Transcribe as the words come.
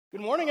Good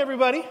morning,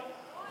 everybody.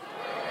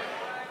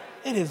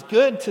 It is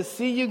good to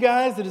see you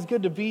guys. It is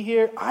good to be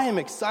here. I am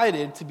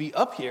excited to be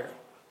up here.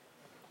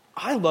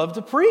 I love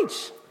to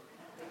preach.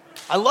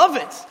 I love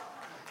it.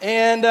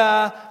 And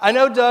I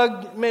know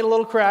Doug made a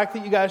little crack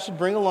that you guys should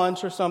bring a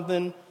lunch or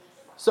something.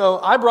 So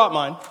I brought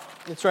mine.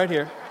 It's right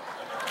here.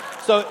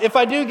 So if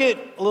I do get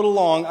a little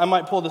long, I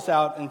might pull this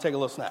out and take a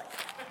little snack.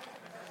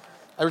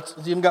 I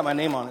even got my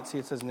name on it. See,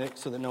 it says Nick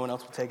so that no one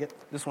else will take it.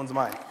 This one's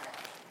mine.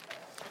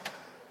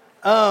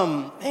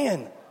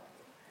 Man,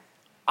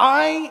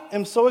 I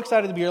am so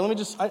excited to be here. I'm going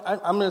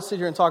to sit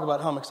here and talk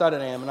about how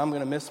excited I am, and I'm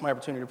going to miss my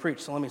opportunity to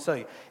preach. So let me tell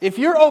you, if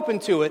you're open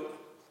to it,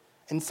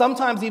 and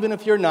sometimes even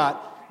if you're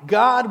not,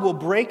 God will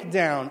break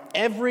down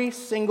every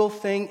single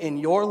thing in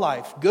your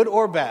life, good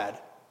or bad,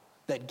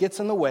 that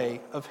gets in the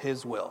way of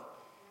His will.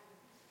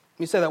 Let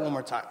me say that one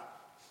more time.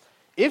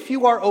 If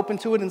you are open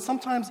to it, and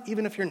sometimes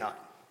even if you're not,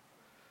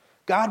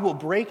 God will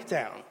break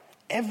down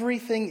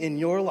everything in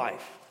your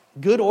life,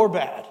 good or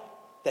bad,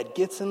 that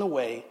gets in the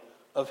way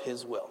of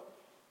His will.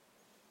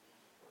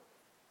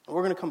 And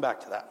we're going to come back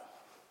to that.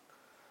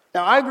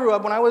 Now, I grew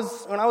up, when I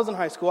was in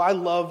high school, I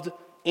loved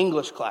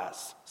English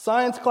class.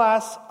 Science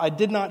class, I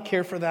did not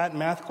care for that.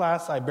 Math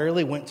class, I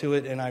barely went to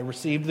it, and I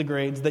received the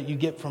grades that you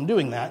get from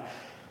doing that.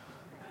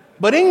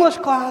 But English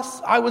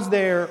class, I was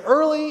there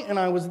early, and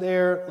I was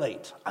there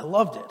late. I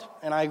loved it.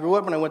 And I grew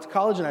up, and I went to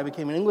college, and I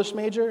became an English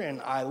major,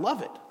 and I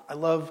love it. I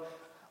love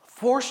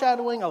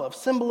foreshadowing, I love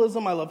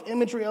symbolism, I love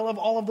imagery, I love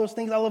all of those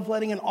things. I love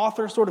letting an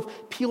author sort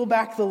of peel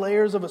back the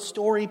layers of a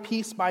story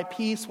piece by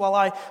piece while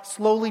I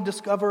slowly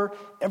discover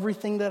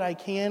everything that I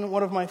can.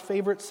 One of my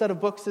favorite set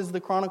of books is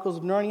The Chronicles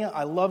of Narnia.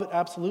 I love it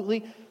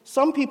absolutely.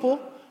 Some people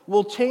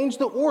will change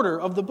the order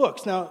of the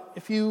books. Now,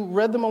 if you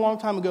read them a long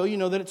time ago, you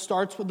know that it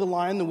starts with The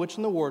Lion, the Witch,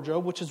 and the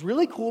Wardrobe, which is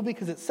really cool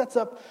because it sets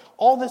up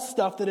all this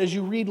stuff that as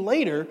you read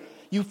later,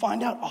 you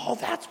find out, oh,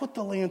 that's what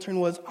the lantern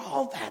was.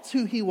 Oh, that's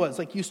who he was.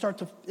 Like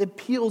it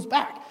peels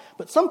back.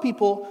 But some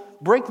people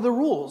break the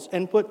rules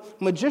and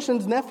put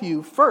Magician's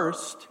Nephew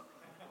first,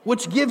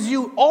 which gives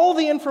you all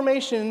the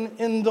information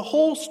in the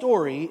whole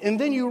story, and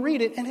then you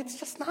read it, and it's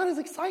just not as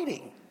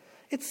exciting.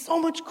 It's so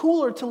much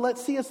cooler to let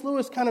C.S.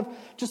 Lewis kind of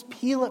just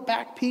peel it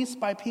back piece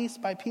by piece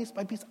by piece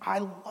by piece. I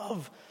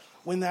love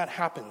when that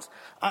happens.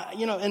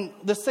 And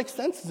The Sixth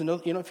Sense,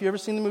 if you've ever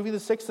seen the movie The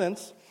Sixth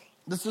Sense,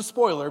 this is a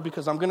spoiler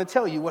because I'm going to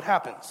tell you what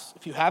happens.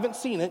 If you haven't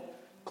seen it,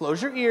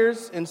 close your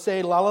ears and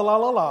say la la la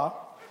la la.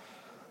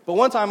 But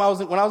one time when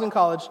I was in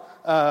college,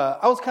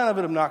 I was kind of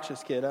an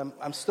obnoxious kid.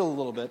 I'm still a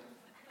little bit.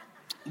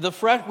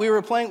 We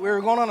were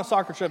going on a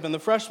soccer trip, and the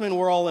freshmen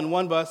were all in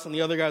one bus, and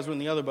the other guys were in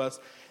the other bus,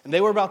 and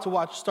they were about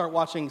to start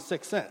watching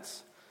Sixth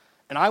Sense.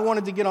 And I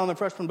wanted to get on the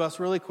freshman bus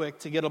really quick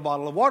to get a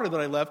bottle of water that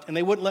I left, and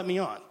they wouldn't let me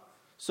on.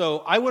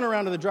 So I went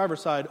around to the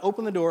driver's side,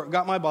 opened the door,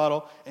 got my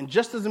bottle, and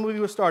just as the movie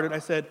was started, I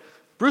said,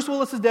 "Bruce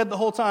Willis is dead the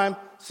whole time.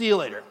 See you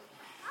later."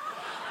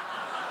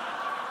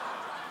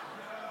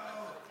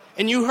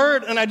 And you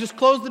heard, and I just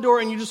closed the door,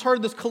 and you just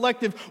heard this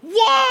collective,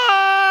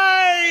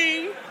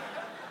 "Why?"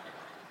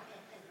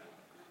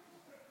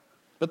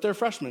 But they're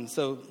freshmen,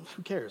 so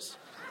who cares?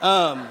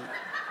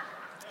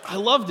 I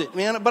loved it,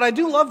 man. But I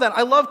do love that.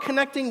 I love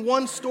connecting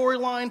one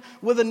storyline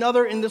with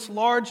another in this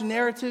large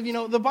narrative.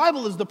 The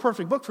Bible is the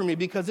perfect book for me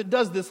because it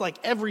does this like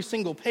every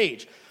single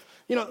page.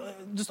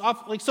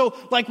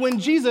 Like when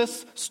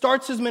Jesus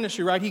starts his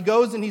ministry, right? He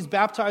goes and he's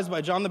baptized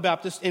by John the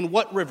Baptist in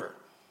what river?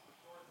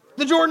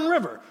 The Jordan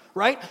River,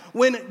 right?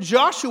 When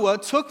Joshua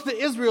took the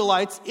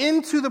Israelites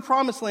into the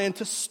Promised Land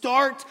to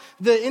start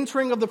the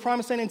entering of the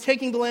Promised Land and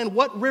taking the land,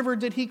 what river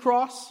did he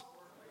cross?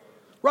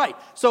 Right.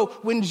 So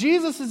when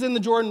Jesus is in the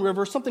Jordan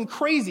River, something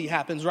crazy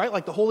happens, right?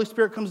 Like the Holy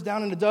Spirit comes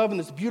down in a dove and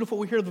it's beautiful.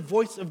 We hear the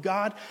voice of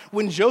God.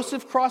 When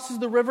Joseph crosses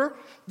the river,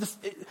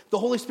 the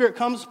Holy Spirit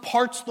comes,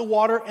 parts the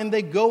water, and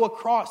they go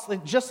across.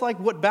 Just like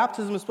what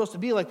baptism is supposed to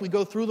be, like we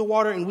go through the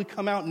water and we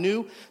come out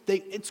new.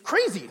 It's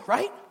crazy,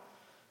 right?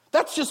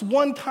 That's just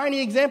one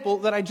tiny example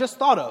that I just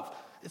thought of.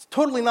 It's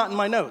totally not in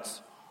my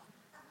notes.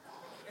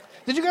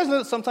 Did you guys know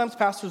that sometimes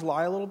pastors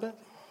lie a little bit?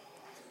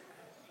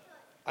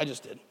 I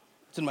just did.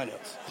 It's in my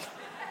notes.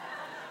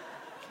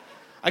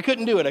 I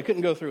couldn't do it. I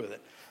couldn't go through with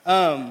it.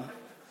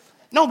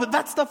 No, but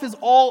that stuff is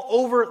all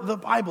over the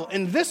Bible.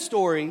 And this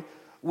story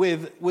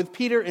with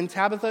Peter and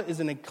Tabitha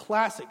is a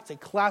classic. It's a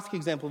classic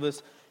example of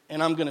this,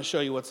 and I'm going to show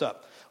you what's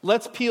up.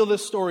 Let's peel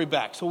this story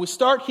back. So we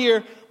start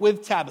here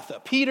with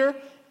Tabitha. Peter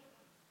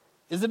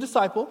is a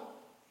disciple,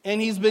 and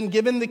he's been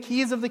given the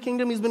keys of the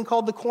kingdom. He's been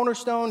called the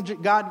cornerstone.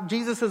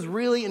 Jesus has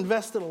really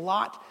invested a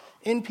lot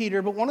in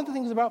Peter. But one of the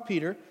things about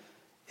Peter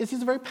is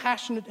he's a very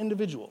passionate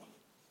individual,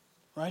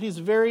 right? He's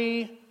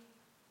very...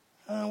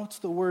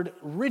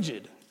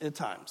 rigid at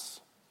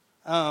times.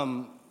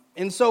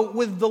 And so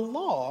with the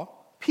law,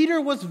 Peter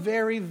was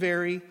very,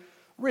 very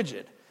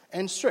rigid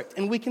and strict.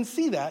 And we can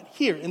see that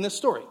here in this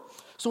story.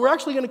 So we're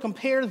actually going to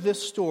compare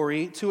this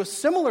story to a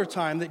similar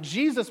time that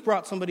Jesus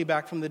brought somebody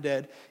back from the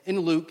dead in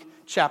Luke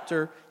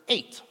chapter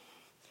 8.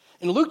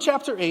 In Luke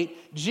chapter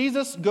 8,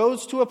 Jesus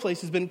goes to a place,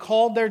 he's been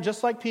called there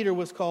just like Peter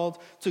was called,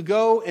 to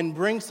go and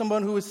bring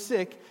someone who is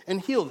sick and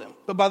heal them.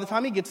 But by the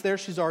time he gets there,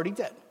 she's already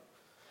dead.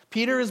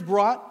 Peter is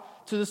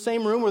brought to the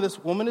same room where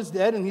this woman is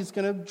dead, and he's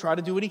going to try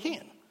to do what he can.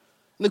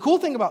 And the cool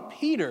thing about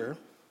Peter,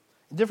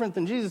 different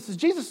than Jesus, is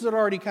Jesus had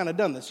already kind of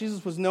done this.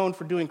 Jesus was known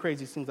for doing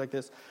crazy things like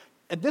this.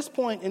 At this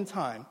point in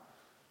time,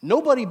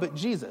 nobody but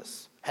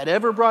Jesus had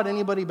ever brought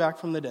anybody back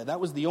from the dead. That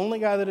was the only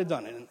guy that had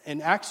done it.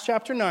 In Acts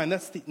chapter 9,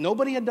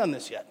 nobody had done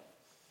this yet.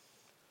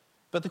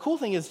 But the cool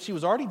thing is she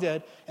was already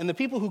dead, and the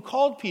people who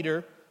called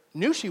Peter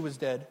knew she was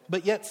dead,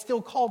 but yet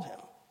still called him.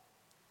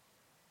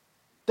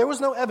 There was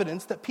no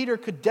evidence that Peter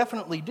could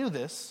definitely do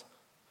this.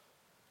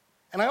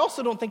 And I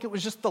also don't think it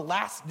was just the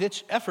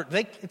last-ditch effort.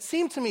 It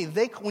seemed to me,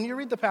 when you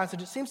read the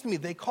passage, it seems to me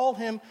they call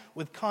him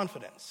with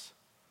confidence.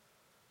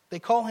 They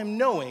call him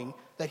knowing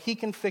that he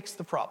can fix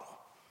the problem.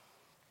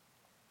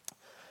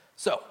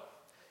 So,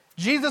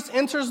 Jesus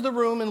enters the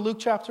room in Luke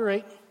chapter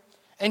 8,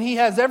 and he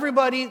has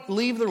everybody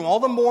leave the room. All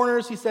the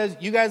mourners, he says,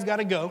 you guys got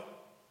to go.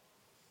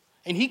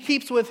 And he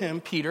keeps with him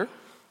Peter,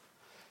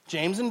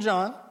 James, and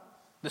John,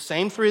 the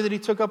same three that he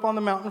took up on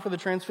the mountain for the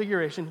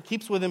transfiguration. He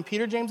keeps with him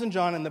Peter, James, and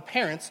John, and the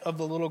parents of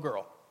the little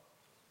girl.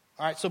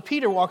 All right, so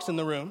Peter walks in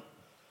the room,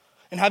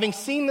 and having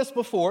seen this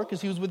before,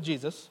 because he was with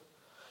Jesus,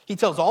 he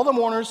tells all the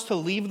mourners to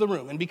leave the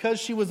room. And because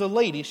she was a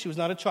lady, she was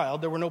not a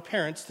child, there were no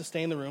parents to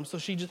stay in the room, so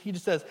he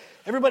just says,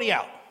 everybody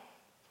out.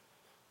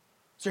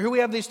 So here we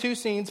have these two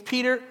scenes.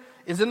 Peter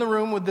is in the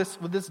room with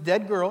this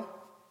dead girl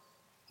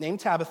named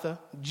Tabitha.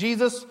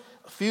 Jesus,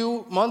 a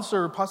few months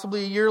or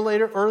possibly a year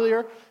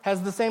earlier,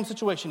 has the same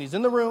situation. He's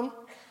in the room,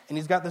 and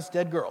he's got this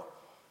dead girl.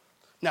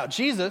 Now,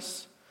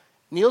 Jesus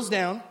kneels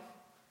down,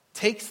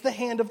 takes the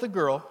hand of the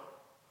girl,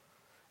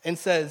 and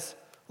says,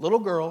 little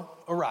girl,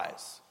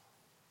 arise.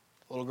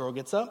 Little girl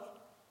gets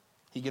up.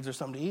 He gives her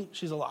something to eat.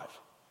 She's alive.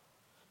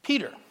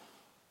 Peter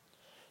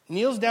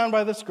kneels down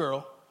by this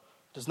girl,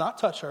 does not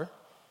touch her,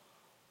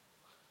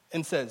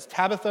 and says,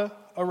 Tabitha,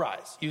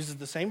 arise. Uses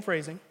the same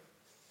phrasing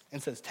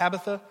and says,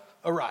 Tabitha,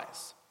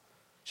 arise.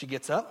 She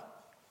gets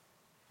up.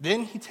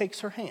 Then he takes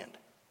her hand.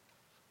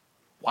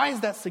 Why is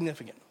that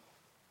significant?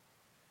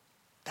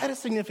 That is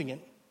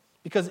significant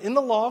because in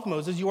the law of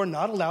Moses, you are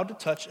not allowed to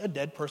touch a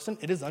dead person.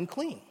 It is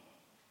unclean.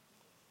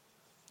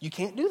 You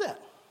can't do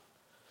that.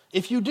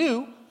 If you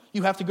do,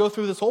 you have to go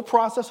through this whole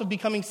process of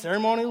becoming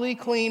ceremonially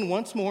clean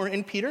once more,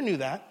 and Peter knew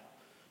that.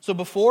 So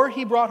before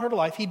he brought her to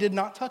life, he did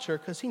not touch her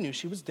because he knew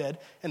she was dead,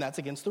 and that's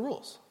against the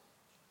rules.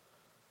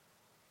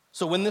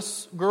 So when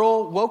this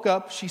girl woke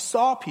up, she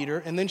saw Peter,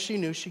 and then she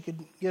knew she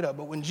could get up.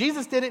 But when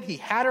Jesus did it, he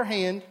had her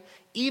hand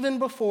even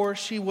before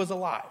she was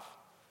alive.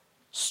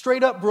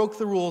 Straight up broke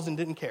the rules and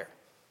didn't care.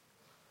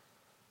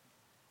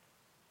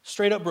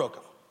 Straight up broke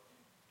them.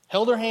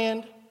 Held her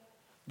hand,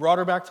 brought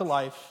her back to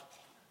life.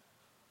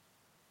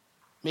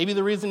 Maybe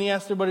the reason he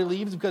asked everybody to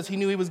leave is because he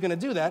knew he was going to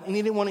do that, and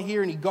he didn't want to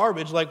hear any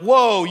garbage like,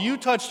 whoa, you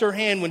touched her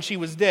hand when she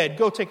was dead.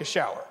 Go take a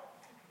shower.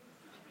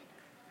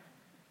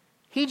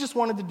 He just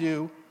wanted to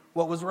do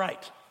what was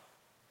right.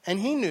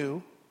 And he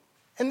knew,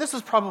 and this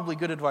is probably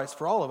good advice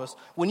for all of us,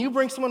 when you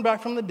bring someone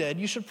back from the dead,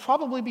 you should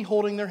probably be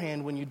holding their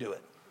hand when you do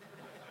it.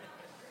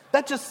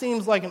 That just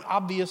seems like an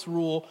obvious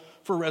rule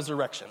for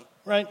resurrection,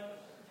 right?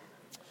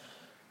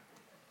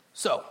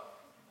 So,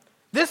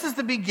 this is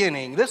the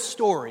beginning. This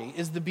story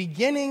is the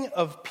beginning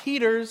of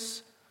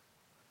Peter's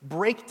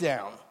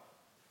breakdown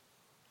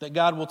that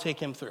God will take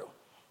him through.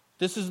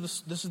 This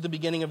is the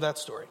beginning of that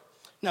story.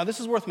 Now, this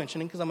is worth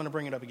mentioning because I'm going to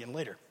bring it up again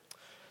later.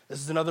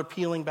 This is another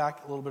peeling back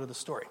a little bit of the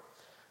story.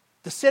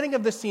 The setting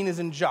of this scene is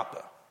in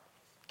Joppa.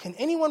 Can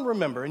anyone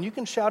remember, and you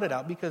can shout it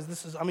out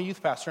because I'm a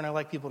youth pastor and I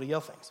like people to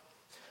yell things.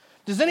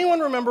 Does anyone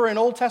remember an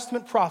Old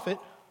Testament prophet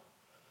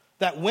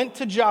that went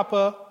to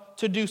Joppa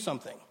to do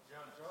something?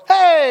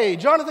 Hey,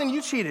 Jonathan,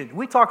 you cheated.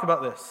 We talked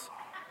about this.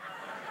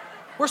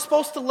 We're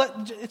supposed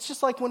to it's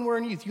just like when we're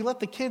in youth. You let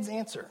the kids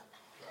answer.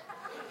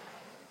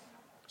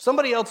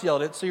 Somebody else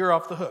yelled it, so you're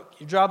off the hook.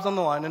 Your job's on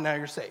the line, and now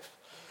you're safe.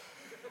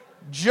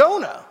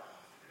 Jonah,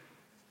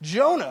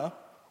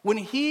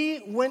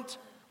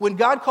 when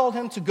God called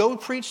him to go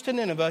preach to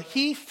Nineveh,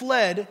 he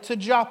fled to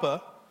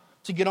Joppa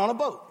to get on a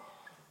boat.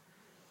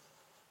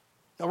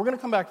 Now, we're going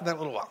to come back to that in a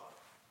little while.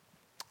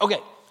 Okay.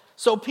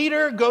 So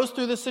Peter goes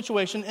through this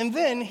situation, and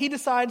then he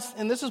decides,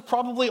 and this is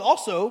probably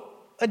also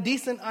a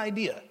decent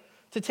idea,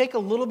 to take a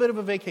little bit of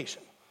a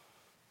vacation.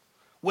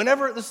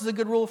 This is a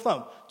good rule of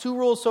thumb. 2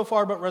 rules so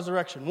far about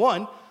resurrection.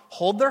 1,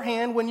 hold their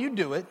hand when you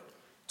do it.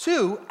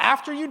 2,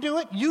 after you do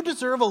it, you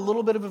deserve a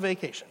little bit of a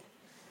vacation.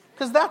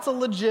 Because that's a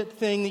legit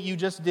thing that you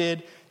just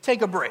did.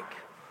 Take a break.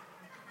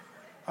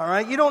 All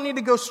right? You don't need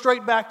to go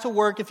straight back to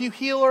work. If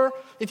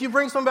you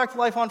bring someone back to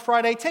life on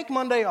Friday, take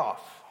Monday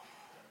off.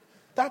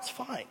 That's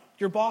fine.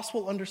 Your boss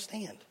will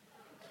understand.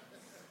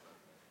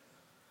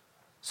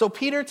 So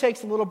Peter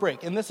takes a little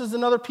break. And this is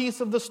another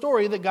piece of the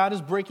story that God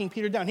is breaking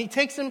Peter down. He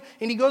takes him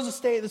and he goes to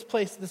stay at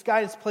this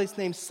guy's place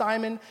named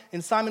Simon.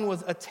 And Simon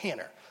was a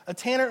tanner. A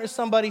tanner is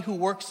somebody who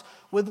works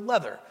with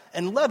leather,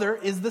 and leather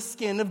is the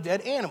skin of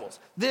dead animals.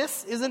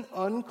 This is an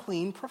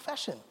unclean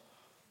profession.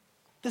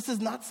 This is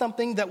not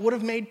something that would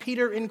have made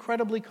Peter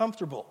incredibly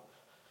comfortable.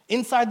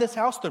 Inside this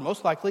house, there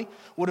most likely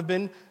would have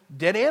been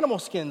dead animal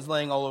skins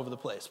laying all over the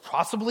place,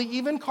 possibly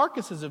even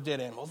carcasses of dead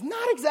animals.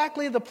 Not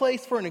exactly the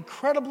place for an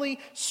incredibly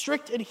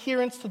strict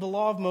adherence to the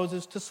law of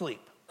Moses to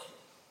sleep.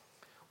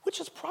 Which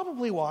is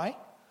probably why,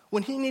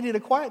 when he needed a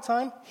quiet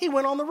time, he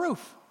went on the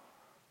roof.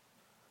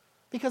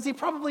 Because he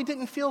probably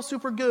didn't feel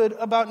super good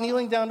about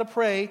kneeling down to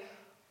pray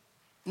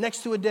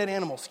next to a dead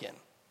animal skin.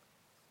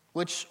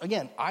 Which,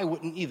 again, I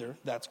wouldn't either.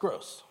 That's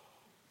gross.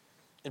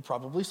 It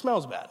probably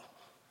smells bad.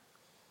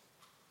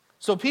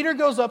 So Peter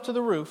goes up to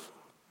the roof,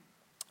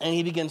 and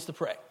he begins to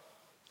pray.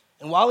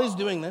 And while he's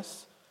doing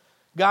this,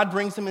 God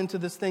brings him into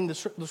this thing. The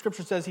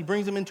scripture says he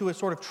brings him into a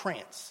sort of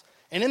trance.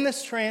 And in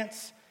this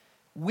trance,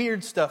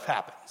 weird stuff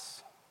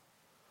happens.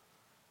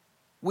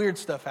 Weird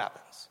stuff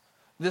happens.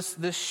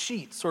 This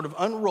sheet sort of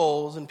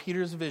unrolls in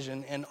Peter's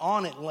vision, and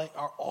on it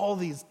are all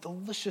these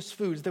delicious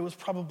foods. There was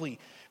probably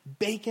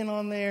bacon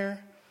on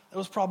there. There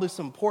was probably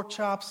some pork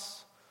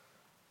chops,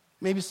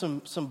 maybe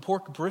some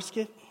pork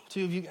brisket,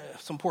 two of you,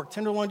 some pork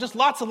tenderloin, just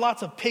lots and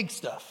lots of pig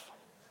stuff.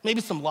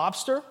 Maybe some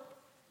lobster,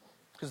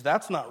 because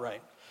that's not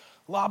right.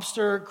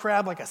 Lobster,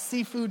 crab, like a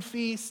seafood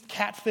feast,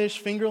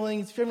 catfish,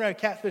 fingerlings. If you haven't had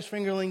catfish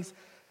fingerlings,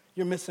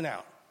 you're missing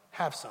out.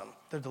 Have some.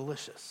 They're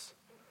delicious.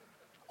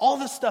 All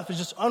this stuff is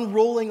just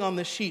unrolling on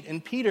the sheet,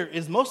 and Peter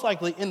is most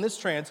likely in this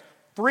trance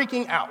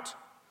freaking out,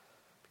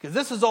 because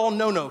this is all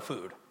no-no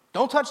food.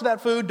 Don't touch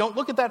that food. Don't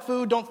look at that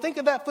food. Don't think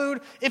of that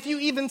food. If you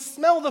even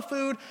smell the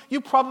food, you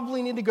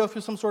probably need to go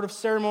through some sort of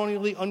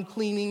ceremonially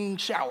uncleaning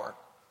shower.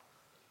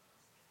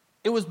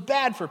 It was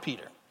bad for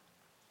Peter.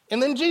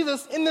 And then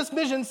Jesus, in this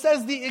vision,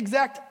 says the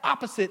exact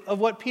opposite of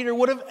what Peter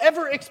would have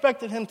ever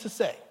expected him to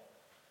say.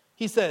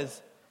 He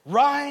says,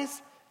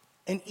 "Rise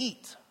and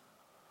eat."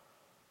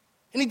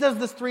 And he does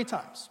this 3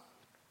 times.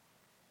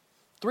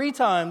 3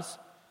 times,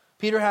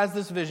 Peter has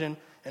this vision,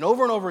 and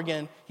over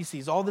again, he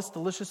sees all this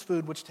delicious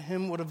food, which to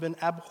him would have been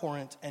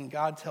abhorrent, and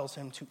God tells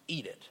him to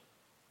eat it.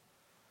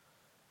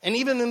 And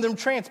even in the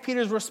trance,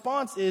 Peter's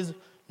response is,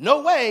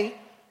 "No way,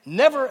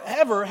 never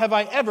ever have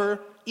I ever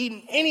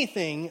eaten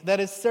anything that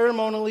is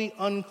ceremonially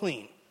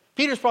unclean."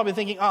 Peter's probably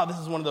thinking, this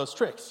is one of those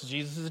tricks.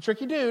 Jesus is a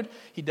tricky dude.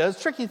 He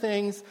does tricky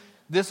things.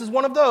 This is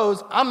one of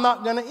those. I'm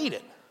not going to eat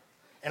it.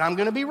 And I'm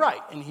going to be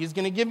right. And he's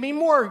going to give me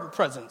more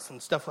presents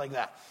and stuff like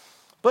that.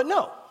 But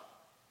no.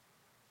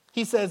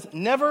 He says,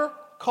 "Never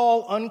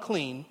call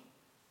unclean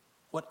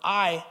what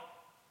I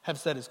have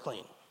said is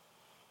clean."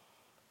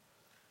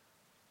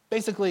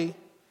 Basically,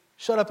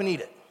 shut up and eat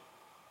it.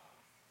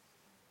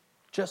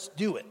 Just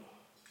do it.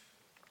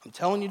 I'm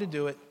telling you to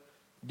do it.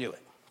 Do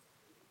it.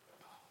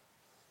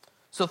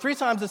 So 3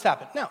 times this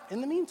happened. Now,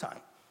 in the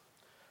meantime,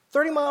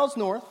 30 miles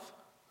north,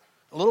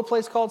 a little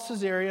place called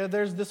Caesarea,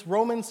 there's this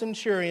Roman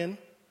centurion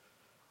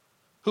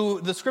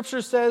who the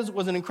scripture says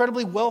was an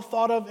incredibly well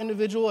thought of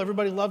individual.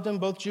 Everybody loved him,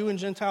 both Jew and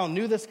Gentile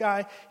knew this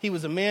guy. He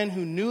was a man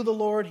who knew the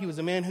Lord. He was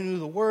a man who knew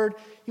the word.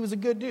 He was a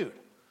good dude.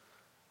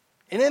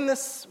 And in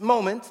this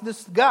moment,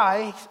 this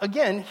guy,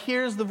 again,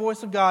 hears the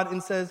voice of God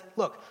and says,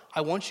 "Look, I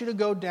want you to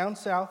go down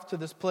south to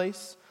this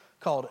place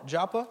called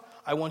Joppa.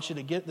 I want you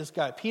to get this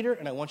guy Peter,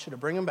 and I want you to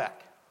bring him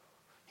back.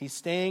 He's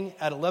staying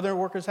at a leather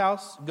worker's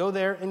house. Go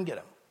there and get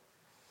him."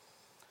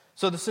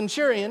 So the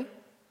centurion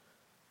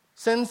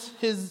sends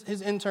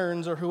his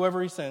interns or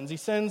whoever he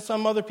sends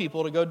some other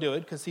people to go do it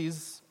because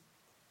he's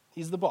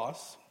the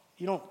boss.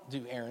 You don't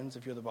do errands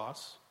if you're the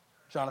boss.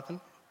 Jonathan.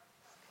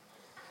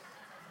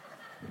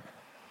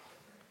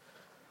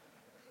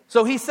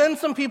 So he sends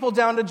some people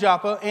down to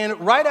Joppa, and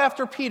right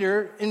after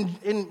Peter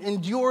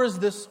endures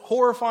this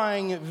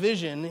horrifying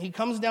vision, he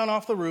comes down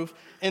off the roof,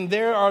 and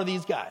there are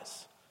these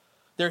guys.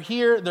 They're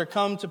here, they're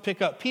come to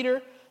pick up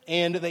Peter,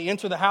 and they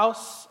enter the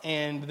house,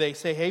 and they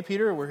say, "Hey,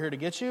 Peter, we're here to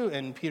get you."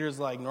 And Peter's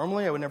like,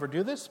 "Normally I would never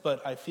do this,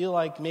 but I feel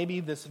like maybe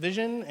this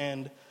vision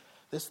and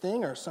this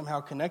thing are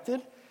somehow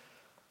connected."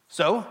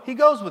 So he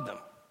goes with them.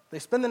 They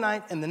spend the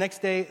night, and the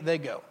next day they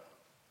go.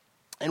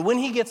 And when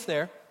he gets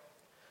there,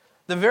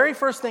 the very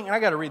first thing, and I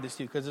got to read this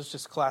to you because it's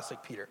just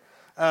classic Peter.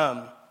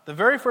 The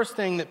very first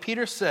thing that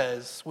Peter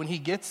says when he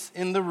gets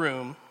in the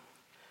room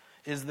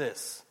is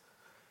this: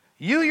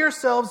 "You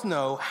yourselves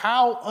know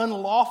how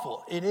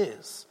unlawful it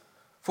is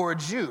for a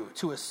Jew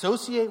to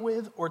associate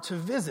with or to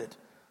visit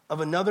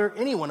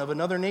anyone of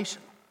another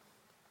nation."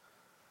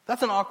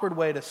 That's an awkward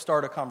way to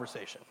start a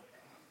conversation.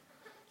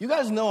 You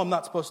guys know I'm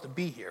not supposed to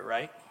be here,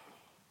 right?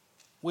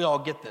 We all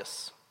get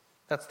this.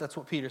 That's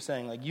what Peter's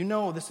saying. Like, you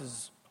know this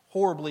is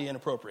horribly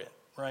inappropriate,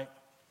 right?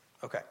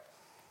 Okay.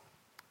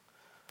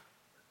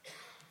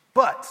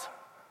 But,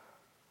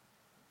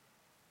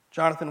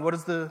 Jonathan, what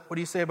do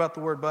you say about the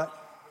word "but"?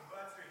 The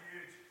butts are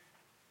huge.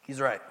 He's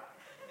right.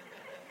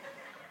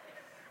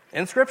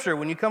 In Scripture,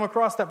 when you come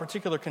across that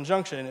particular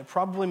conjunction, it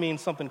probably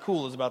means something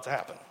cool is about to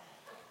happen.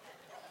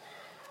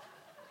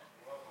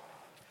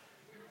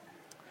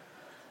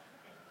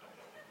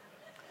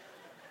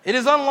 It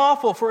is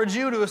unlawful for a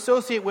Jew to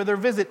associate with or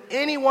visit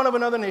any one of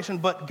another nation,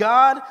 but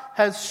God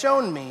has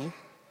shown me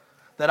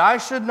that I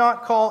should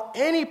not call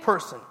any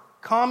person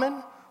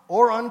common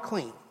or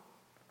unclean.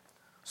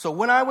 So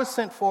when I was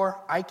sent for,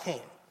 I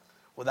came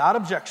without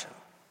objection.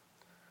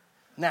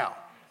 Now,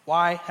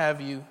 why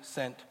have you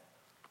sent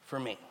for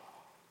me?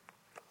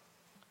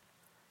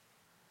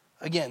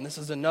 Again, this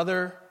is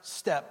another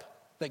step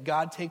that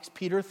God takes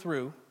Peter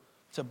through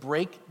to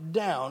break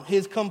down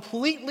his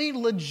completely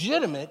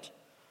legitimate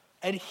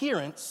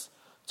adherence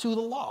to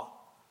the law.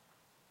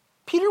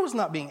 Peter was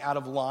not being out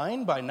of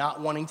line by not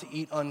wanting to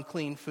eat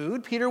unclean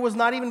food. Peter was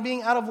not even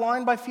being out of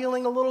line by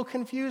feeling a little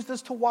confused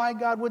as to why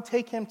God would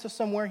take him to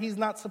somewhere he's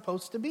not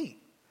supposed to be.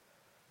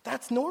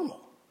 That's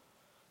normal.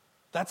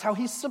 That's how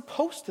he's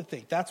supposed to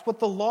think. That's what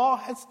the law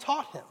has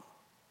taught him.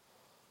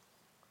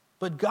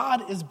 But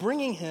God is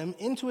bringing him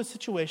into a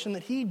situation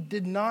that he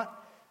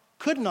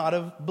could not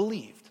have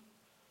believed.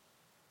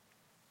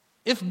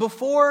 If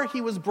before he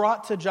was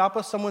brought to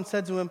Joppa, someone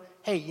said to him,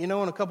 hey, in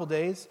a couple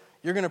days,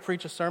 you're going to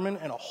preach a sermon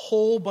and a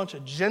whole bunch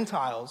of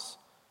Gentiles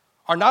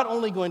are not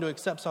only going to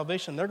accept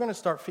salvation, they're going to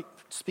start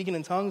speaking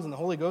in tongues and the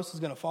Holy Ghost is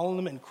going to fall on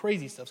them and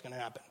crazy stuff's going to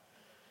happen.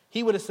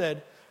 He would have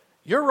said,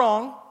 you're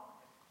wrong,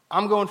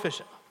 I'm going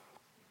fishing.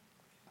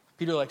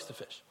 Peter likes to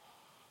fish.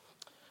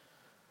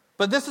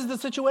 But this is the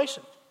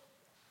situation.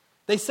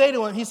 They say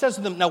to him, he says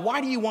to them, now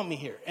why do you want me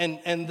here?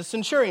 And the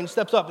centurion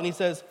steps up and he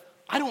says,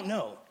 I don't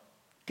know.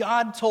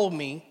 God told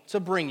me to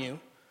bring you.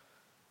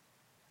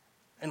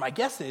 And my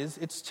guess is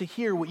it's to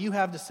hear what you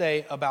have to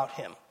say about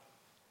him.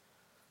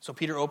 So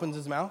Peter opens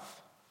his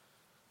mouth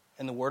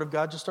and the word of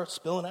God just starts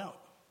spilling out.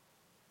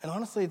 And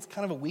honestly, it's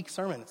kind of a weak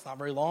sermon. It's not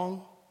very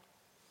long.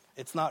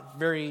 It's not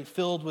very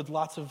filled with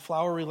lots of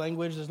flowery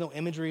language. There's no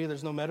imagery.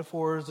 There's no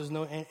metaphors. There's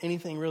no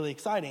anything really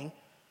exciting.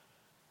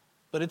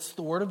 But it's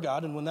the word of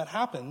God. And when that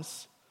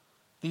happens,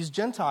 these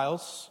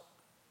Gentiles,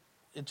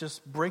 it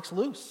just breaks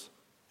loose.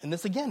 And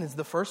this, again, is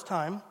the first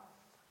time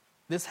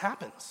this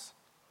happens.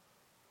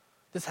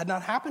 This had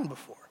not happened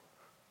before.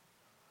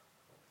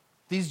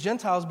 These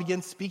Gentiles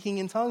begin speaking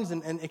in tongues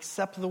and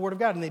accept the word of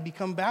God, and they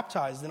become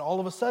baptized. And all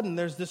of a sudden,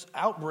 there's this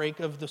outbreak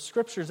of the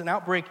scriptures, an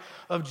outbreak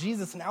of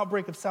Jesus, an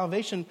outbreak of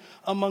salvation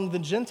among the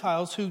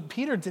Gentiles who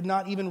Peter did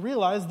not even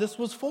realize this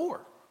was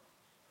for.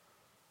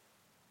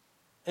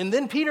 And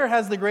then Peter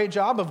has the great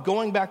job of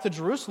going back to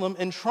Jerusalem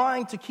and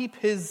trying to keep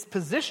his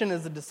position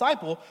as a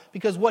disciple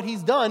because what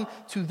he's done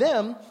to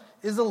them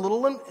is a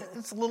little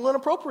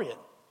inappropriate.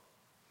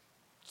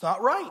 It's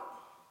not right.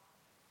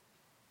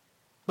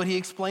 But he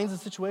explains the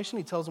situation.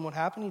 He tells them what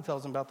happened. He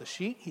tells them about the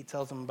sheet. He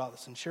tells them about the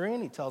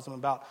centurion. He tells them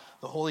about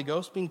the Holy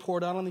Ghost being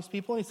poured out on these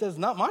people. And he says,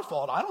 not my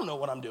fault. I don't know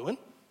what I'm doing.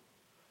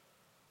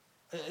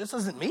 This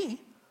isn't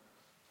me.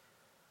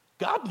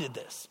 God did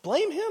this.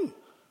 Blame him.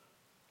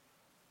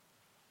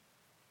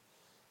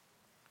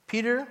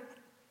 Peter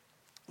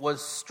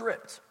was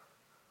stripped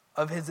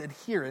of his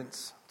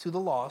adherence to the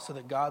law so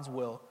that God's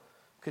will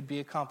could be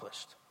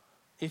accomplished.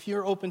 If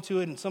you're open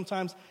to it, and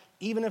sometimes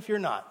even if you're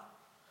not,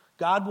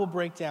 God will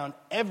break down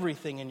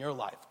everything in your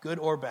life, good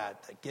or bad,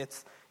 that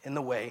gets in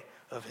the way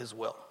of his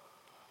will.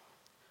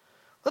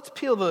 Let's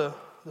peel the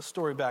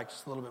story back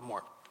just a little bit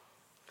more.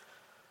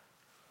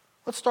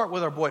 Let's start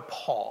with our boy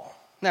Paul.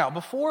 Now,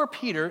 before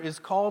Peter is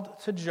called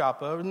to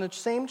Joppa, in the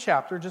same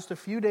chapter, just a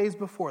few days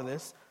before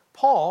this,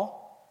 Paul,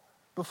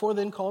 before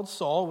then called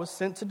Saul, was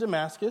sent to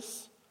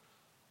Damascus,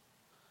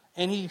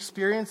 and he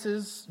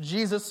experiences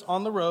Jesus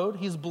on the road.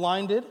 He's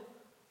blinded,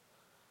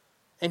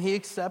 and he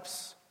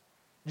accepts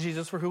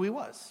Jesus for who he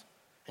was.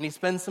 And he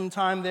spends some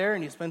time there,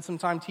 and he spends some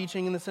time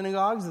teaching in the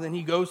synagogues, and then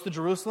he goes to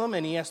Jerusalem,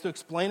 and he has to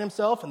explain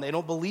himself, and they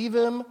don't believe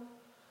him.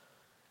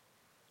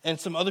 And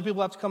some other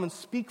people have to come and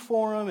speak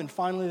for him, and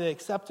finally they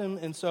accept him,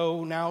 and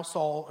so now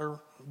Saul,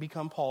 or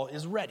become Paul,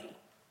 is ready.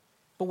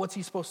 But what's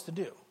he supposed to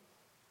do?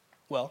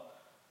 Well,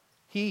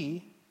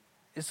 he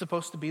is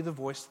supposed to be the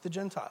voice to the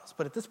Gentiles.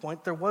 But at this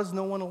point, there was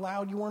no one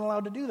allowed. You weren't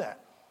allowed to do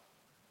that.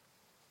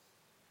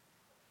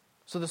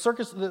 So the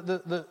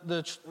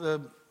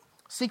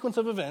sequence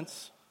of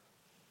events,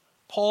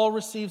 Paul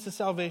receives the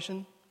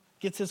salvation,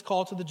 gets his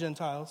call to the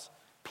Gentiles.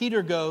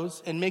 Peter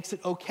goes and makes it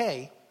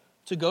okay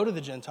to go to the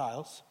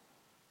Gentiles.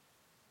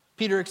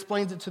 Peter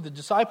explains it to the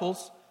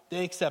disciples.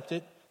 They accept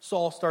it.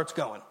 Saul starts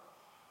going.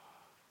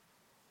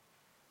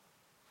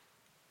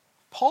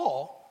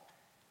 Paul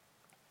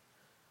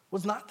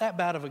was not that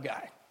bad of a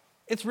guy.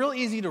 It's real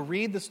easy to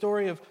read the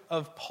story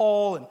of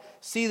Paul and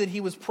see that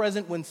he was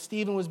present when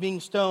Stephen was being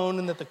stoned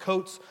and that the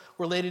coats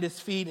were laid at his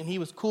feet and he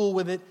was cool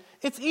with it.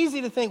 It's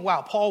easy to think,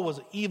 wow, Paul was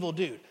an evil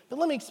dude. But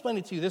let me explain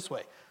it to you this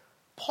way.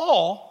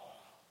 Paul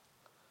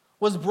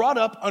was brought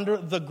up under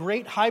the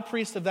great high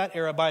priest of that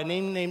era by a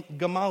name named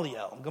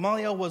Gamaliel.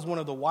 Gamaliel was one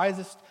of the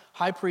wisest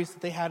high priests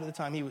that they had at the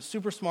time. He was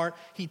super smart.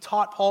 He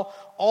taught Paul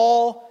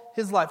all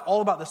his life,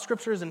 all about the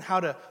scriptures and how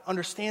to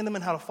understand them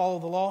and how to follow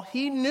the law.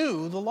 He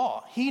knew the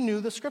law. He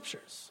knew the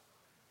scriptures.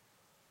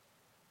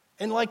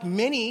 And like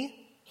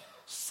many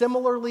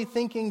similarly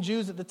thinking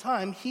Jews at the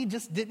time, he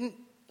just didn't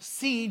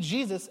see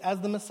Jesus as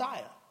the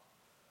Messiah.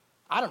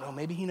 I don't know,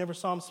 maybe he never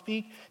saw him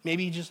speak.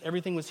 Maybe just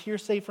everything was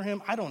hearsay for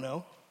him. I don't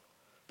know.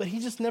 But he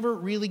just never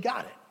really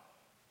got it.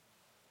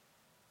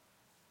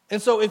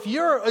 And so if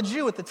you're a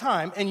Jew at the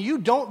time and you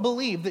don't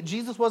believe that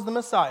Jesus was the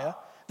Messiah,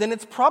 then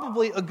it's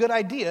probably a good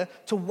idea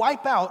to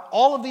wipe out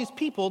all of these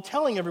people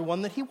telling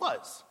everyone that he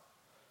was.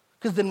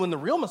 Because then when the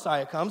real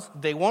Messiah comes,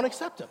 they won't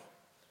accept him.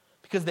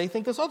 Because they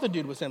think this other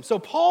dude was him. So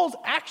Paul's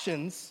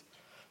actions,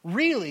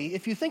 really,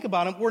 if you think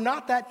about them, were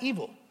not that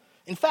evil.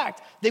 In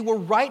fact, they were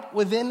right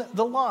within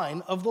the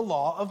line of the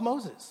law of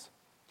Moses.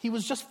 He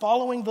was just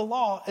following the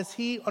law as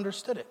he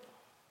understood it.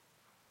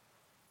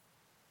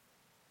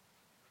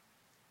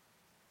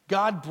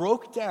 God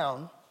broke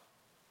down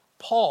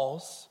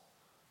Paul's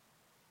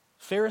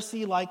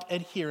Pharisee-like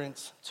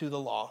adherence to the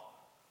law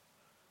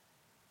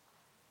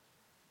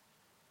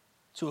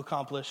to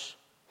accomplish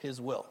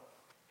his will.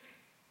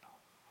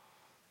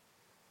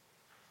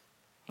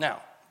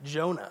 Now,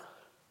 Jonah.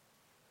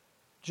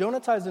 Jonah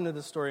ties into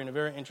this story in a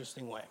very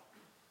interesting way.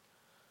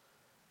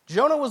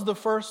 Jonah was the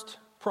first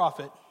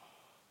prophet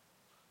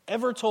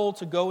ever told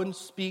to go and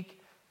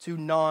speak to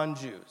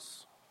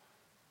non-Jews.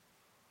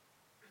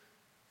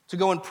 To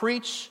go and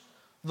preach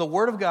the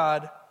word of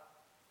God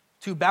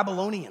to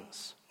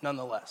Babylonians,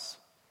 nonetheless.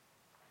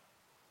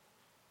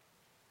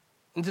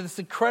 Into this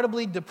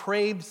incredibly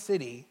depraved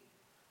city,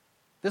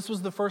 this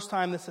was the first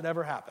time this had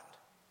ever happened.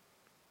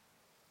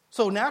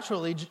 So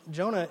naturally,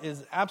 Jonah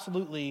is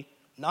absolutely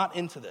not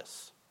into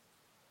this.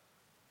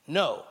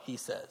 No, he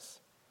says.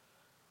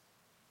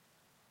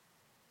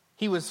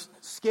 He was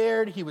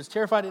scared, he was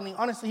terrified, and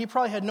honestly, he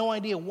probably had no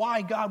idea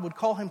why God would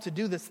call him to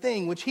do this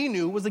thing, which he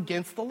knew was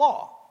against the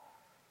law.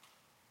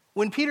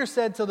 When Peter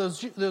said to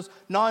those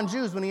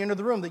non-Jews when he entered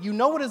the room that you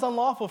know it is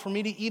unlawful for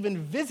me to even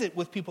visit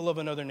with people of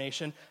another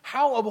nation,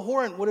 how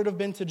abhorrent would it have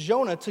been to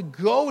Jonah to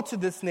go to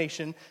this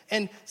nation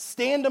and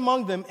stand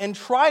among them and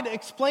try to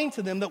explain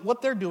to them that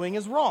what they're doing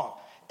is wrong?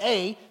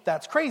 A,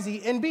 that's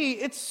crazy, and B,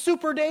 it's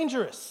super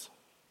dangerous.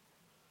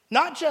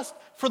 Not just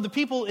for the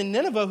people in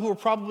Nineveh who were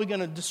probably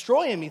going to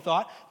destroy him, he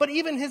thought, but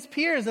even his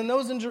peers and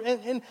those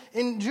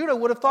in Judah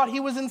would have thought he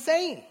was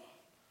insane.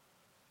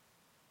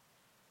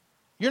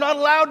 You're not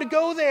allowed to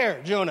go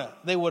there, Jonah,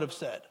 they would have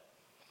said.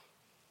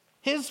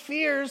 His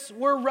fears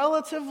were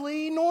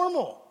relatively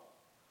normal.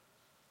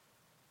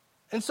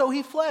 And so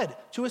he fled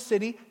to a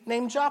city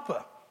named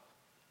Joppa.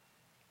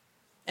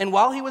 And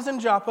while he was in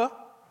Joppa,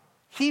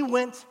 he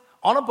went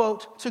on a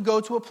boat to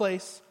go to a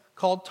place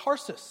called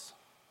Tarsus.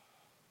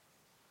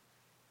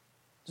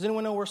 Does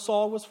anyone know where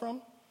Saul was from?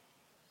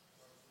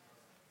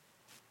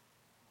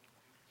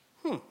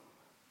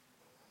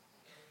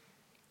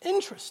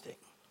 Interesting.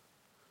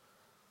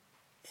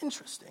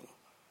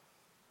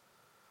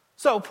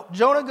 So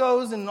Jonah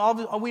goes, and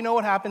we know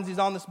what happens. He's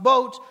on this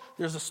boat.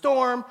 There's a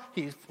storm.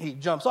 He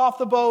jumps off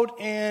the boat,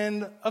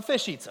 and a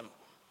fish eats him.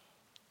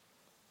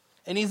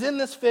 And he's in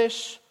this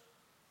fish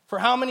for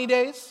how many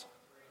days?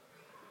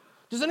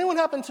 Does anyone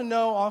happen to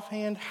know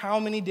offhand how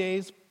many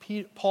days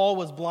Paul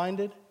was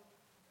blinded?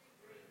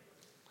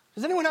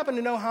 Does anyone happen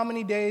to know how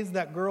many days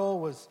that girl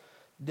was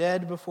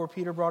dead before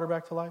Peter brought her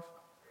back to life?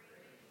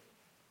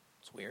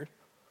 It's weird.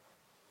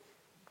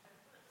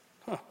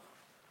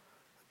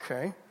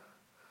 Okay.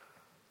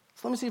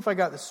 So let me see if I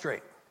got this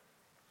straight.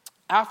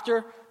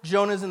 After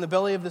Jonah's in the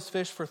belly of this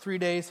fish for 3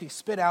 days, he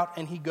spit out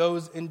and he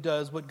goes and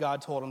does what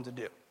God told him to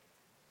do.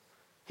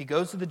 He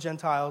goes to the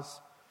Gentiles,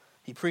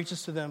 he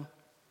preaches to them,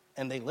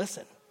 and they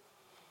listen.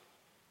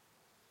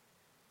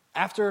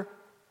 After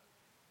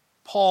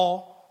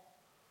Paul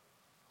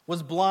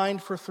was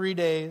blind for 3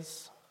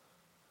 days,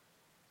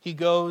 he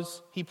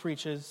goes, he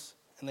preaches,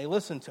 and they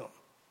listen to him.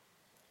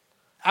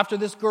 After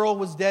this girl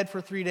was dead for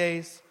 3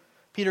 days,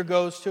 Peter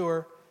goes to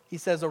her. He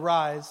says,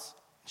 "Arise."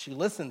 She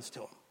listens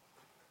to him.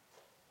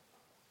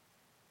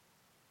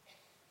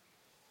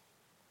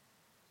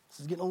 This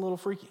is getting a little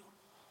freaky.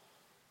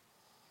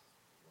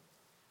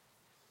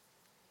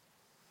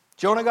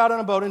 Jonah got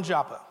on a boat in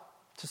Joppa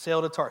to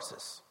sail to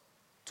Tarsus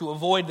to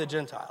avoid the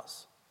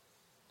Gentiles.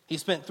 He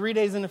spent 3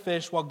 days in a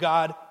fish while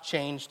God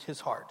changed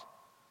his heart.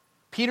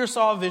 Peter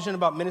saw a vision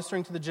about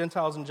ministering to the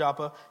Gentiles in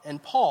Joppa,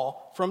 and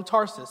Paul from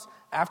Tarsus,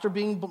 after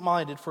being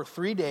blinded for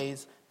 3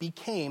 days,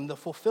 became the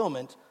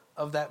fulfillment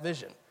of that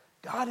vision.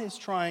 God is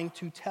trying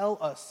to tell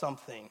us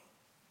something.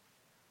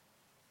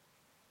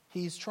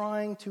 He's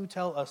trying to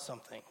tell us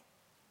something.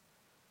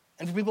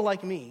 And for people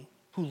like me,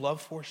 who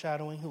love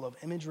foreshadowing, who love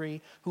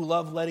imagery, who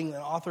love letting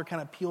the author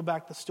kind of peel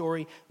back the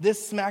story,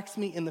 this smacks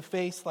me in the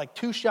face like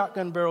 2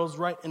 shotgun barrels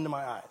right into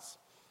my eyes.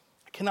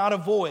 I cannot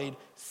avoid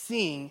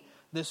seeing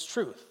this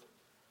truth.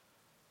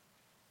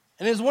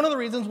 And it is one of the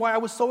reasons why I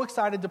was so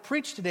excited to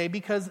preach today,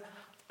 because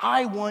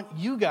I want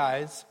you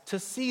guys to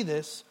see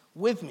this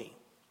with me.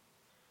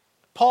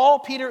 Paul,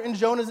 Peter, and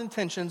Jonah's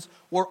intentions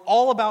were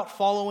all about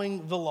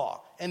following the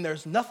law. And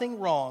there's nothing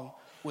wrong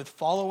with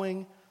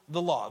following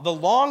the law. The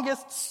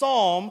longest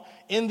psalm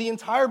in the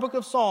entire book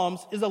of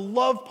Psalms is a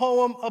love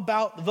poem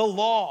about the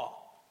law.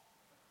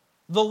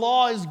 The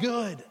law is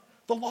good.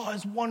 The law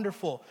is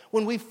wonderful.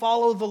 When we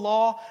follow the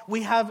law,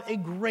 we have a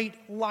great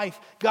life.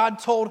 God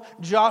told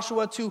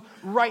Joshua to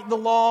write the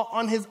law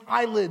on his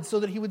eyelids so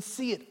that he would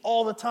see it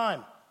all the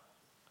time.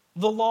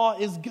 The law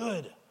is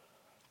good.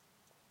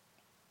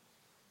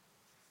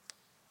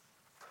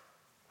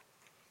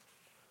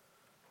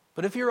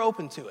 But if you're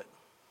open to it,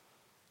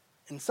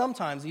 and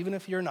sometimes even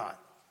if you're not,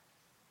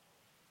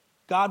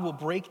 God will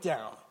break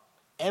down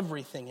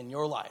everything in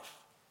your life,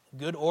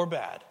 good or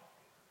bad,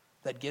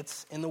 that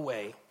gets in the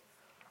way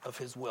of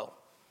his will.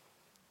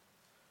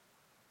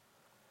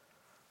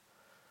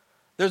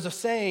 There's a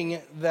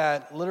saying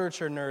that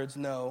literature nerds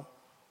know,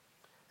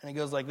 and it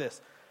goes like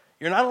this: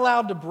 you're not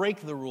allowed to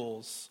break the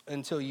rules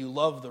until you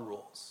love the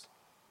rules.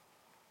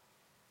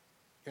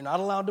 You're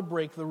not allowed to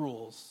break the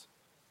rules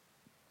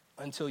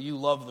until you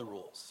love the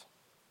rules.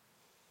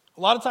 A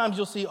lot of times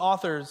you'll see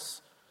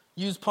authors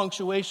use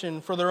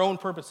punctuation for their own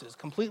purposes,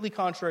 completely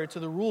contrary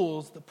to the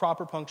rules, the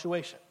proper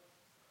punctuation.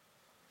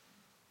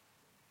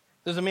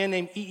 There's a man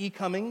named E.E.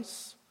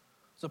 Cummings.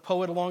 He was a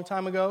poet a long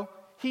time ago.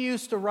 He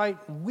used to write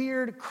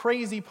weird,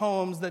 crazy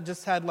poems that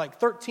just had like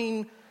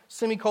 13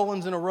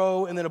 semicolons in a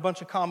row, and then a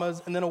bunch of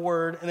commas, and then a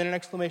word, and then an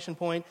exclamation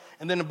point,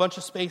 and then a bunch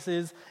of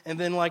spaces, and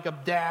then like a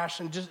dash,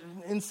 and just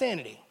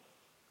insanity.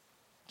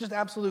 Just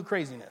absolute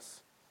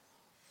craziness.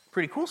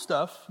 Pretty cool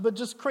stuff, but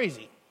just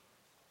crazy.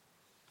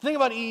 The thing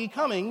about E.E.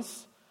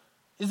 Cummings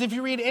is if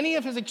you read any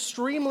of his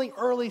extremely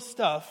early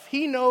stuff,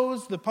 he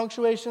knows the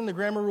punctuation, the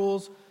grammar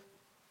rules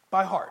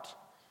by heart.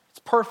 It's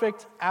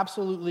perfect,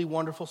 absolutely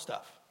wonderful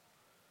stuff.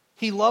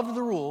 He loved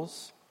the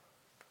rules,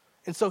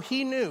 and so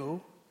he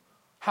knew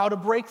how to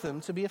break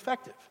them to be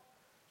effective.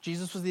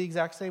 Jesus was the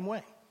exact same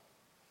way.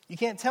 You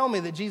can't tell me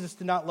that Jesus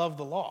did not love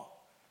the law.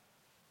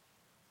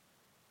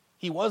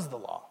 He was the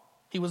law.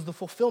 He was the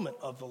fulfillment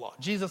of the law.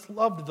 Jesus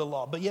loved the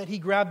law, but yet he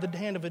grabbed the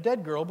hand of a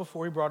dead girl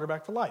before he brought her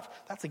back to life.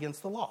 That's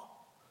against the law.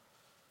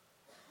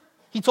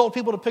 He told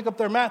people to pick up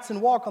their mats and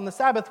walk on the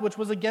Sabbath, which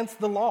was against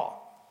the law.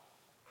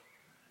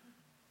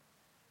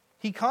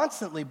 He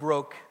constantly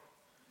broke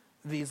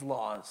these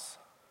laws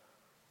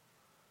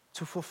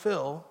to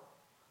fulfill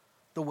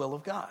the will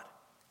of God.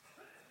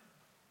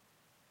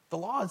 The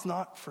law is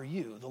not for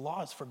you. The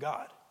law is for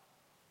God.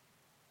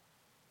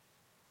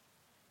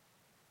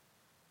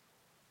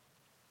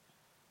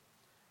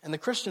 And the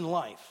Christian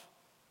life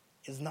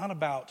is not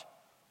about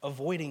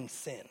avoiding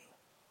sin.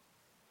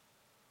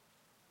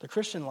 The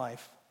Christian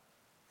life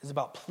is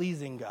about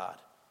pleasing God.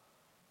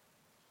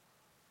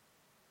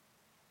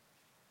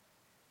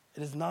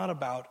 It is not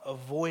about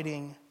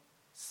avoiding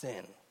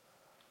sin.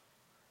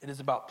 It is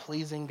about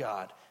pleasing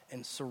God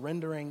and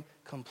surrendering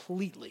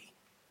completely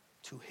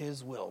to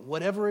his will.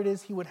 Whatever it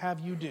is he would have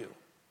you do,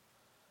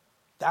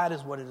 that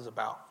is what it is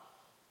about.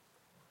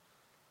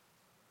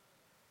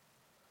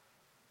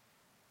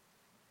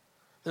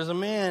 There's a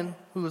man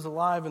who was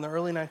alive in the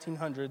early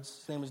 1900s.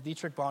 His name was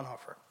Dietrich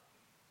Bonhoeffer.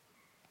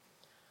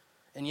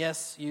 And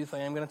yes, youth, I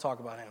am going to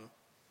talk about him.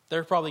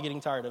 They're probably getting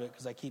tired of it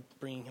because I keep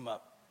bringing him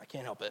up. I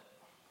can't help it.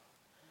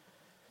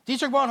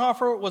 Dietrich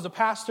Bonhoeffer was a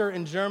pastor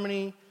in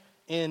Germany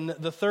in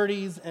the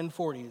 30s and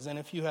 40s. And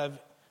if you have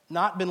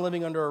not been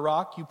living under a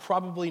rock, you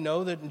probably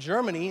know that in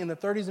Germany in the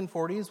 30s and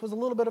 40s was a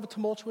little bit of a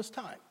tumultuous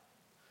time.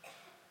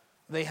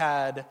 They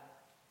had,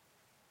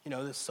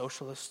 this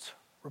socialist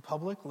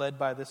republic led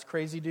by this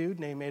crazy dude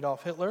named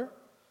Adolf Hitler,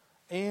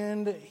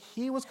 and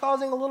he was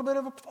causing a little bit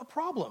of a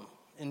problem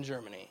in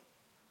Germany.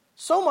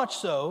 So much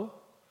so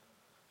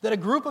that a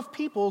group of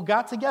people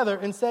got together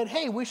and said,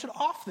 hey, we should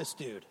off this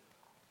dude.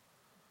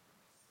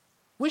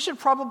 We should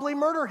probably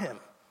murder him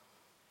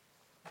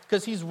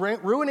because he's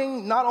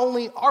ruining not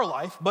only our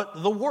life,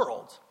 but the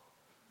world.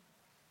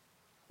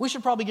 We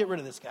should probably get rid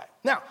of this guy.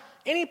 Now,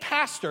 any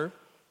pastor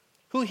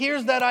who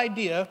hears that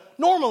idea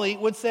normally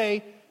would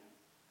say,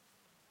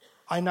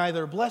 I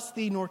neither bless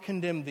thee nor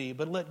condemn thee,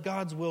 but let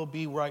God's will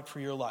be right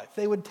for your life.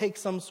 They would take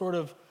some sort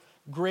of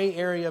gray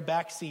area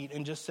backseat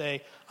and just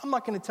say, I'm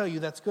not going to tell you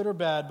that's good or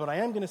bad, but I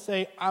am going to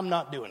say I'm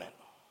not doing it.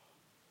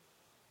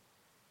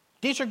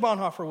 Dietrich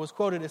Bonhoeffer was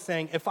quoted as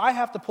saying, if I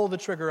have to pull the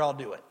trigger, I'll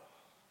do it.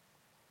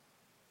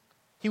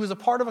 He was a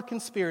part of a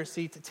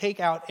conspiracy to take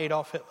out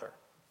Adolf Hitler.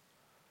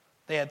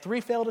 They had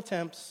 3 failed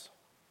attempts,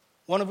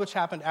 one of which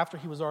happened after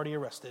he was already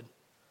arrested.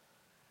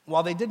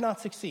 While they did not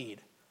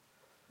succeed,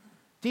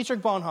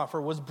 Dietrich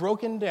Bonhoeffer was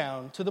broken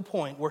down to the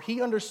point where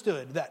he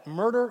understood that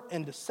murder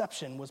and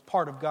deception was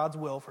part of God's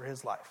will for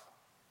his life.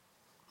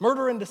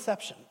 Murder and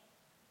deception.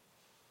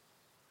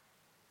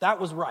 That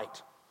was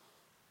right.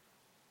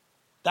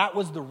 That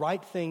was the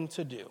right thing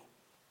to do.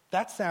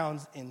 That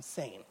sounds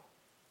insane.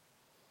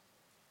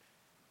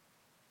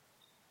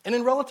 And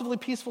in relatively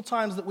peaceful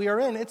times that we are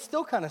in, it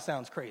still kind of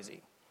sounds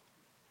crazy.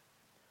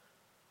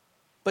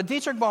 But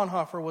Dietrich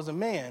Bonhoeffer was a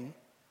man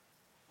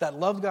that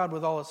loved God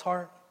with all his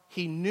heart.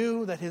 He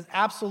knew that his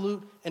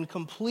absolute and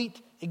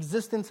complete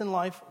existence in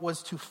life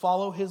was to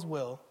follow his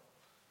will,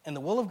 and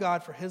the will of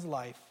God for his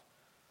life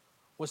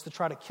was to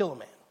try to kill a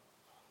man.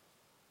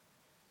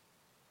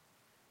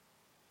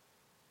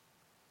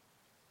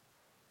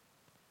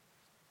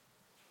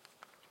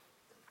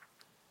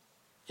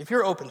 if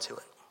you're open to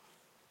it,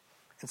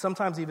 and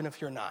sometimes even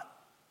if you're not,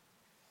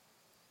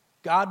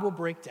 God will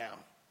break down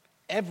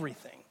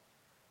everything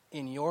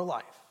in your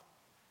life,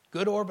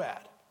 good or bad,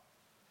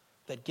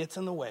 that gets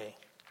in the way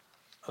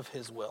of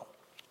his will.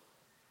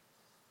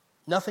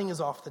 Nothing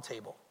is off the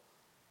table.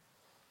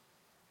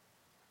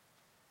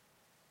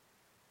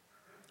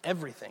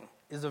 Everything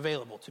is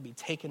available to be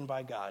taken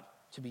by God,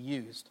 to be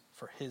used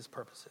for his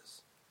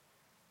purposes.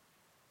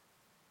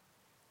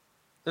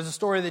 There's a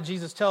story that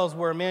Jesus tells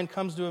where a man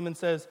comes to him and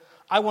says,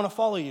 I want to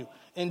follow you.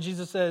 And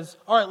Jesus says,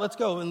 all right, let's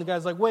go. And the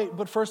guy's like, wait,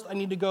 but first I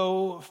need to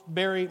go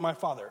bury my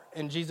father.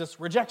 And Jesus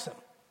rejects him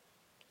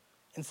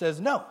and says,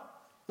 no,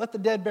 let the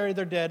dead bury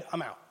their dead.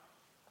 I'm out.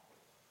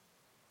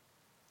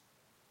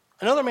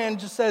 Another man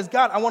just says,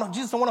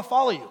 Jesus, I want to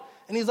follow you.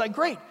 And he's like,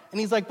 great. And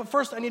he's like, but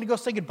first I need to go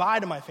say goodbye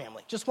to my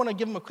family. Just want to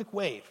give them a quick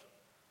wave.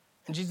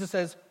 And Jesus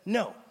says,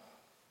 no.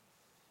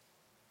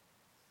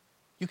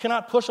 You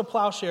cannot push a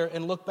plowshare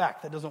and look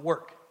back. That doesn't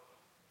work.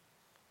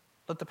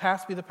 Let the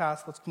past be the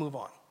past. Let's move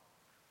on.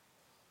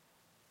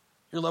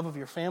 Your love of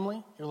your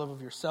family, your love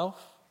of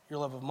yourself, your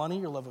love of money,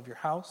 your love of your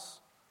house,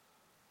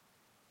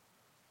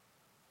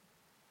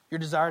 your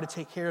desire to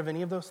take care of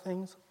any of those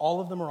things,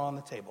 all of them are on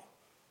the table.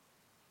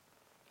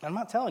 I'm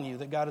not telling you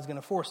that God is going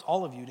to force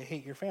all of you to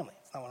hate your family.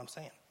 That's not what I'm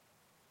saying.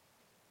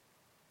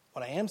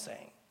 What I am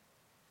saying,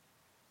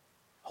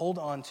 hold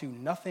on to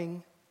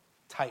nothing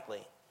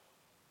tightly.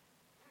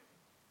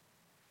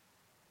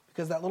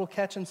 Because that little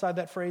catch inside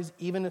that phrase,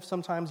 even if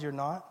sometimes you're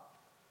not,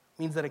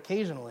 means that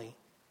occasionally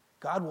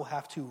God will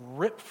have to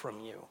rip from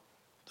you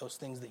those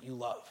things that you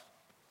love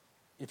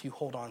if you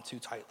hold on too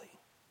tightly.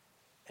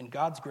 And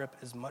God's grip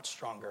is much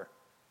stronger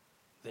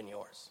than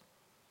yours.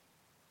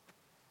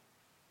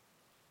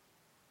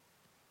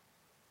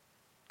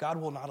 God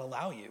will not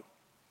allow you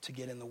to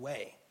get in the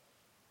way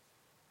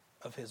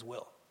of his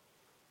will.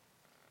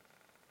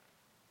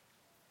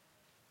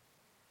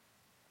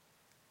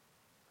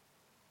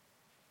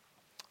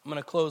 I'm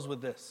going to close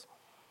with this.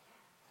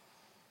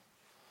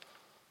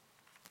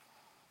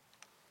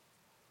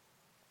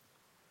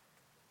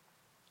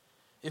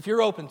 If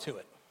you're open to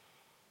it,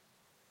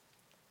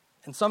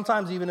 and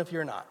sometimes even if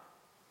you're not,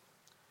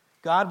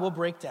 God will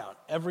break down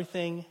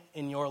everything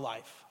in your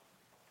life,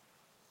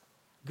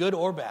 good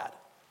or bad,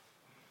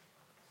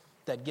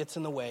 that gets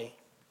in the way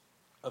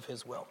of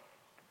his will.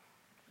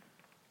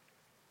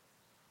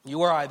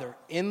 You are either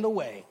in the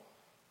way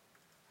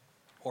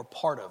or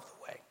part of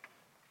the way.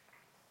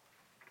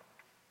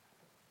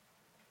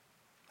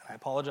 And I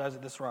apologize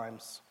that this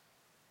rhymes,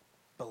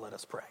 but let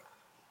us pray.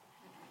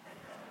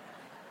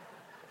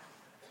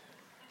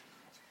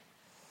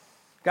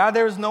 God,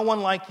 there is no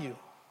one like you.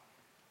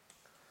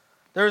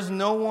 There is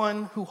no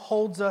one who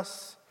holds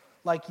us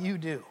like you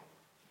do.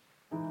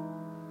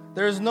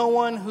 There is no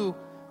one who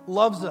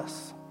loves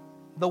us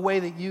the way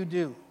that you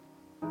do.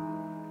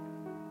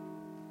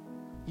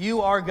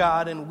 You are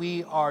God and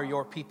we are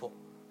your people.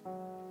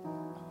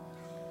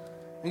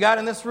 And God,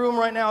 in this room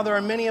right now, there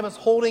are many of us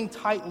holding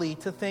tightly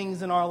to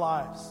things in our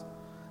lives.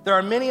 There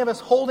are many of us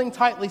holding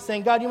tightly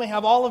saying, God, you may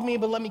have all of me,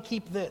 but let me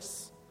keep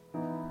this.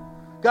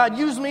 God,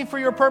 use me for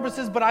your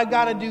purposes, but I've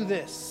got to do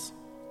this.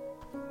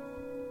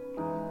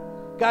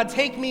 God,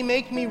 take me,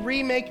 make me,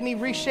 remake me,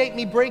 reshape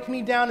me, break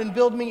me down, and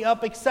build me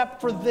up, except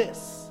for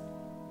this.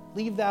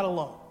 Leave that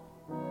alone.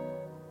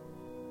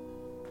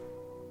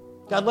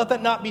 God, let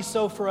that not be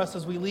so for us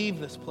as we leave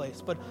this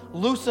place, but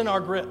loosen our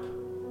grip.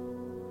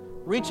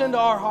 Reach into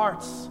our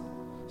hearts,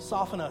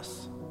 soften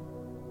us,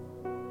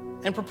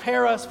 and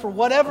prepare us for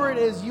whatever it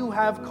is you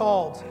have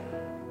called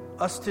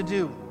us to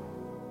do.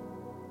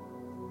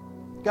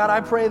 God,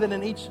 I pray that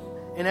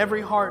in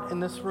every heart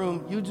in this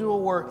room, you do a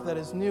work that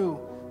is new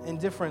and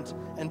different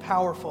and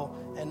powerful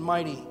and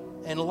mighty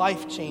and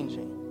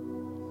life-changing.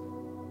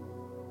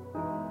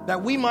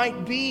 That we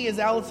might be, as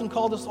Allison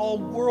called us all,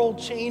 world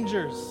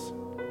changers.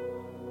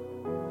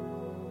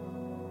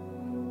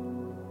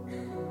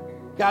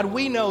 God,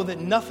 we know that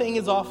nothing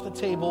is off the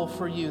table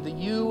for you, that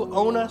you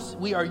own us,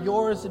 we are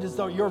yours. It is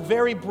your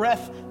very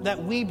breath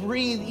that we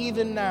breathe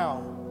even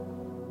now.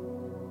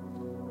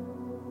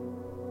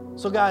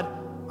 So God,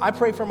 I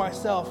pray for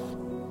myself.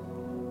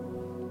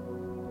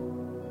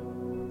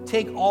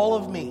 Take all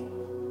of me.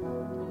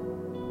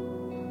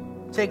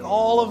 Take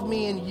all of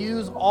me and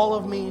use all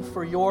of me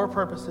for your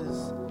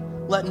purposes.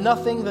 Let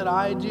nothing that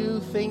I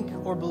do, think,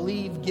 or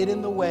believe get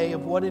in the way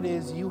of what it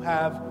is you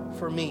have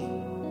for me.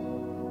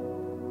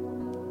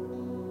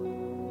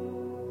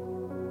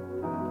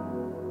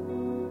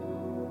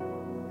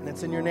 And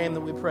it's in your name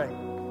that we pray.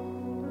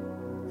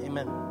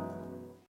 Amen.